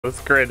Let's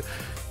grid.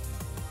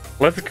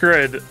 Let's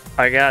grid.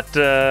 I got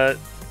a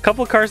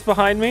couple cars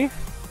behind me.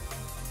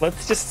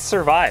 Let's just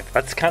survive.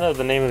 That's kind of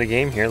the name of the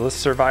game here. Let's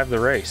survive the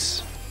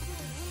race.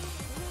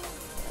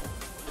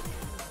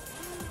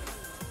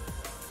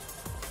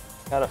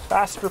 Got a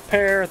fast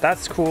repair.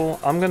 That's cool.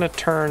 I'm going to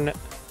turn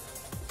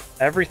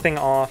everything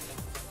off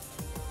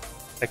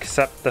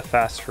except the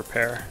fast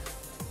repair.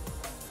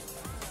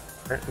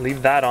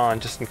 Leave that on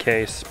just in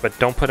case, but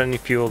don't put any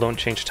fuel. Don't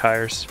change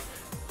tires.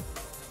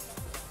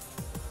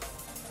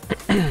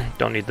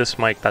 Don't need this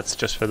mic, that's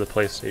just for the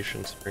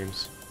PlayStation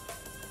streams.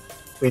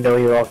 We know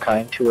you're all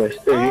kind to us.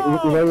 We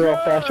know you're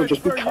all faster,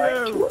 just be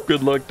kind to us.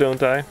 Good luck,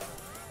 don't I?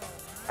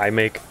 I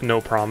make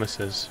no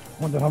promises.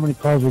 Wonder how many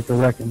cars we can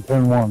wreck in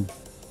turn 1.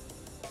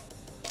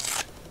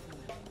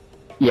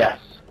 Yes.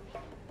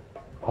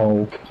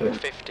 Oh.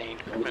 15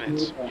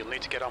 minutes. You'll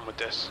need to get on with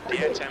this. The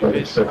air temp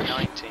is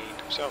 19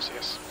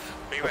 Celsius.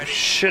 Are you ready?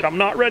 Shit, I'm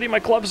not ready, my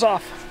glove's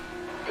off.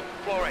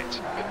 Floor it.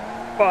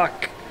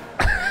 Fuck.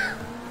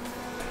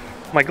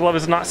 My glove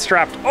is not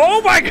strapped.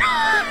 Oh my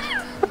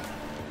god!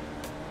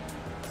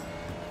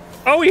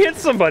 Oh, he hit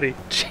somebody.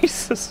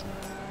 Jesus.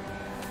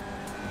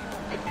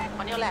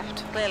 On your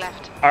left, clear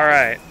left.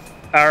 Alright.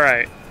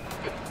 Alright.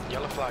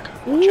 Yellow flag.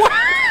 What?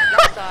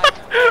 Left side.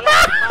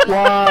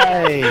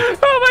 Why?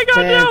 Oh my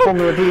god, Man, no!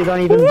 Formula B's not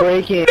even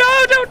braking.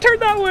 No, don't turn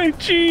that way!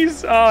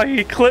 Jeez. Oh,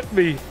 he clipped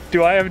me.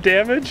 Do I have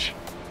damage?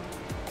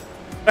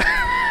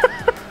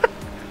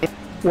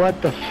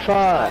 What the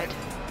fuck?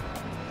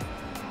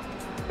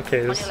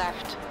 Okay, On this... your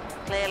left,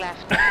 clear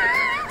left.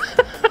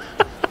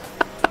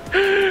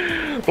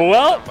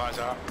 Well,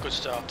 Visor. Good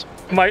start.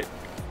 my...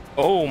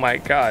 Oh my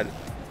god.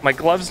 My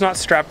glove's not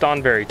strapped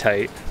on very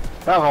tight.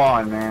 Come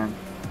on, man.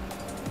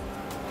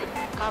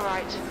 Car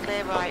right,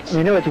 clear right.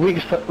 You know it's week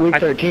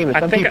 13, but I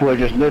some think people are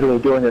just literally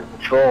doing the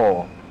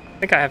patrol. I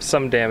think I have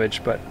some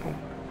damage, but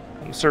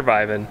I'm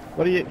surviving.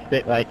 What do you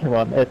expect? Like, come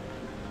on, it's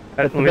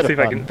Let a me bit see of if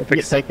I fun. can If you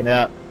fix get taken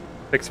out,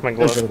 my it is what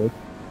glove. it is.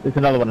 There's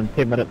another one in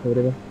 10 minutes or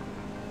whatever.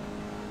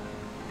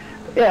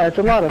 Yeah, it's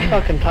a lot of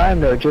fucking time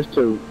though just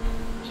to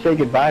say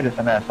goodbye to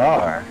some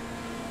SR.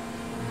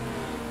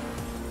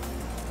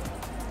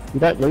 You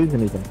don't lose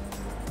anything.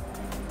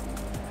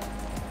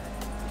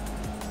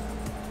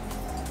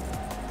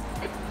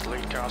 The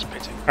lead car's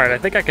pitting. Alright, I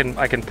think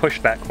I can push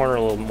that corner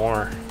a little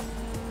more.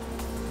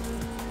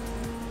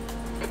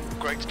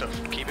 Great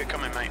stuff. Keep it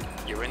coming, mate.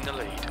 You're in the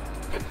lead.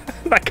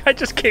 That guy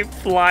just came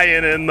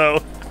flying in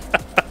though.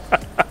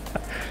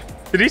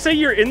 Did he say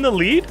you're in the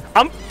lead?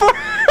 I'm first!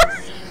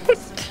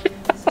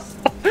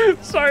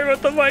 Sorry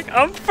about the mic.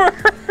 I'm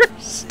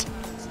first!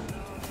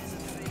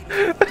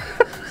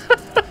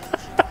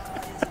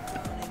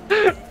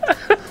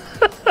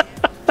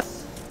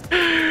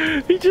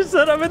 He just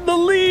said I'm in the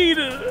lead!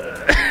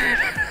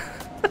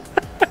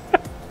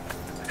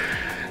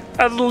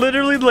 That's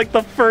literally like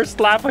the first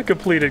lap I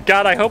completed.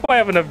 God, I hope I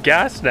have enough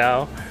gas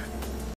now.